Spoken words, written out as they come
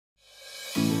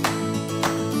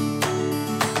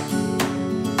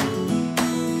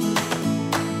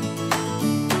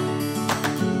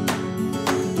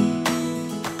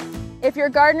If you're a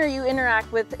gardener, you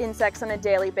interact with insects on a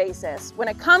daily basis. When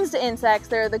it comes to insects,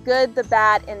 there are the good, the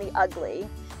bad, and the ugly.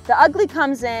 The ugly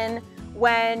comes in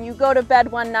when you go to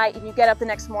bed one night and you get up the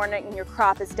next morning and your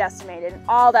crop is decimated and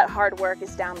all that hard work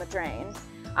is down the drain.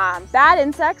 Bad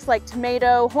insects like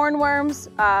tomato hornworms,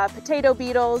 potato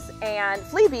beetles, and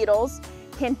flea beetles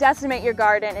can decimate your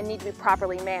garden and need to be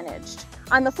properly managed.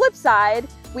 On the flip side,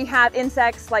 we have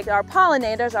insects like our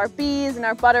pollinators, our bees and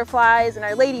our butterflies and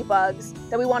our ladybugs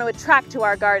that we want to attract to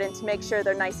our garden to make sure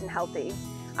they're nice and healthy.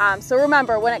 So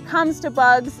remember, when it comes to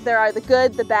bugs, there are the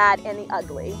good, the bad, and the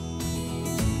ugly.